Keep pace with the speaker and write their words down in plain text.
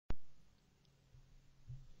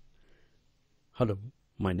Hello,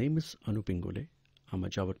 my name is Anu Pingole. I'm a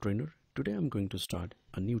Java trainer. Today I'm going to start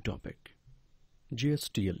a new topic.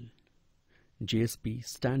 JSTL, JSP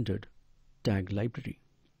Standard Tag Library.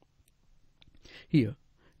 Here,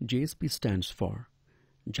 JSP stands for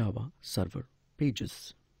Java Server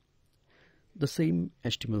Pages. The same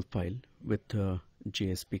HTML file with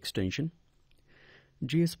JSP extension.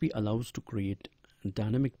 JSP allows to create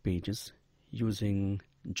dynamic pages using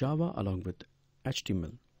Java along with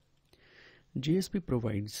HTML. JSP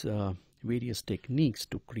provides various techniques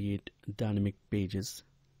to create dynamic pages.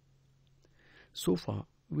 So far,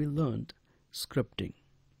 we learned scripting,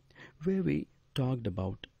 where we talked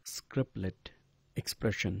about scriptlet,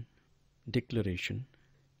 expression, declaration,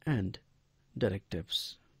 and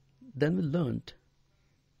directives. Then we learned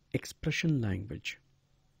expression language,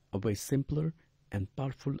 a way simpler and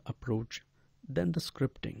powerful approach than the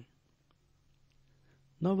scripting.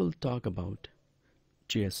 Now we'll talk about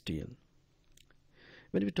JSTL.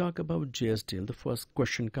 When we talk about JSTL, the first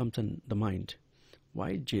question comes in the mind.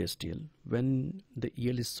 Why JSTL when the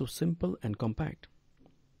EL is so simple and compact?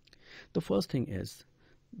 The first thing is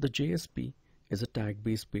the JSP is a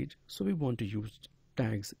tag-based page, so we want to use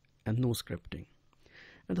tags and no scripting.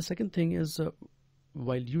 And the second thing is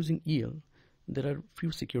while using EL, there are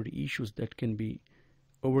few security issues that can be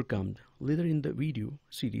overcome. Later in the video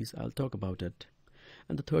series, I'll talk about it.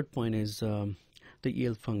 And the third point is the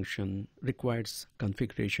EL function requires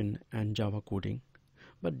configuration and Java coding,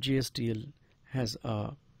 but JSTL has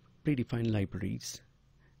predefined libraries,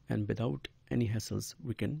 and without any hassles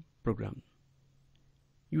we can program.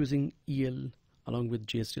 Using EL along with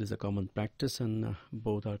JSTL is a common practice, and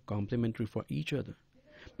both are complementary for each other.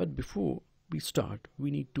 But before we start,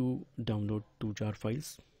 we need to download two jar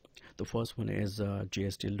files. The first one is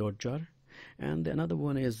JSTL.jar and another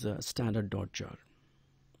one is standard.jar.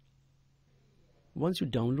 Once you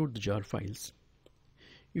download the jar files,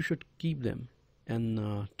 you should keep them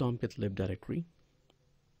in tomcat lib directory,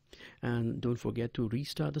 and don't forget to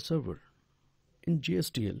restart the server. In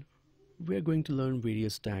JSTL, we are going to learn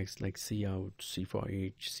various tags like cout,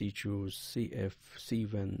 c4h, cchoose, cf,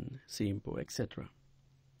 cven, cimport, etc.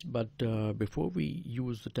 But before we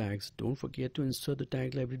use the tags, don't forget to insert the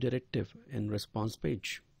tag library directive in response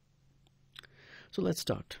page. So let's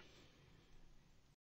start.